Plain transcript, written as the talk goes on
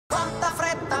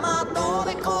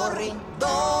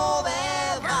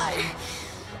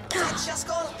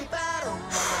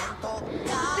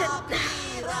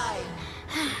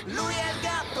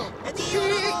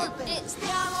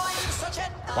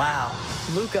Wow,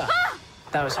 Luca.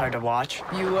 That was hard to watch.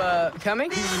 You,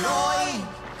 coming?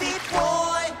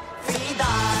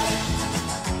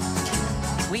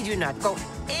 We do not go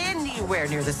anywhere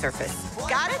near the surface.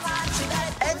 Got it?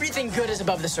 Everything good is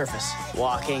above the surface.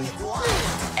 Walking.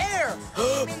 Air!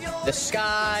 The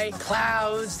sky,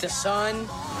 clouds, the sun.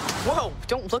 Whoa,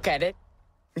 don't look at it.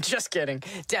 Just kidding.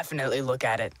 Definitely look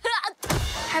at it.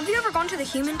 Have you ever gone to the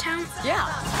human town? Yeah.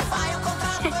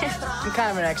 I'm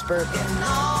kind of an expert.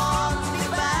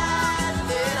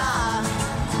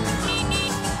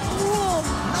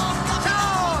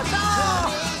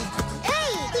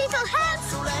 Hey, little hands!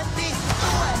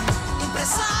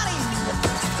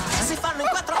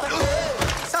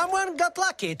 Someone got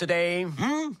lucky today,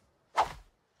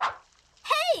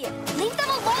 Hey, leave them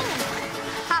alone!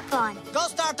 Hop on. Go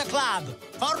start a club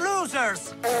for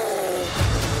losers.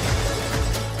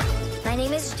 My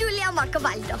name is Giulia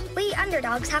Marcovaldo. We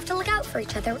underdogs have to look out for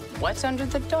each other. What's under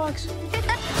the dogs?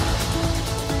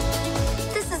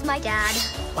 This is my dad.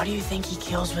 What do you think he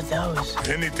kills with those?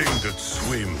 Anything that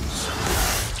swims.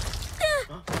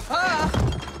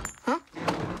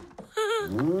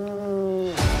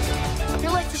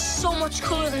 Your life is so much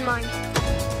cooler than mine.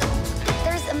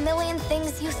 There's a million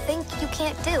things you think you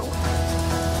can't do.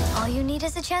 All you need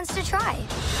is a chance to try.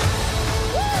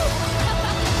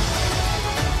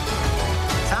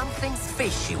 Something's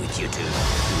fishy with you two.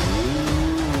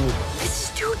 This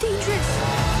is too dangerous.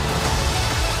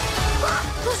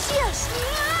 They'll see us.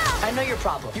 I know your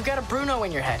problem. You got a Bruno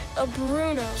in your head. A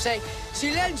Bruno. Say,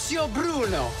 Silenzio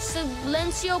Bruno.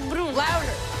 Silencio Bruno.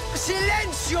 Louder.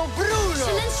 Silenzio Bruno.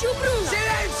 Silencio Bruno.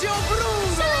 Silenzio Bruno.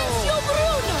 Silencio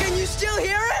Bruno. Can you still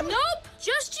hear him? Nope,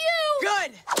 just you.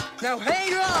 Good. Now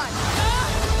hang on.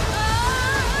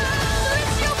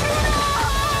 Silencio Bruno.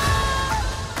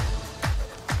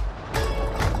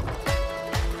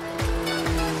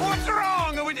 What's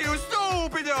wrong with you,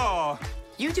 stupido?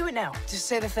 You do it now. Just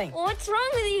say the thing. What's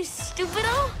wrong with you,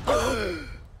 stupido?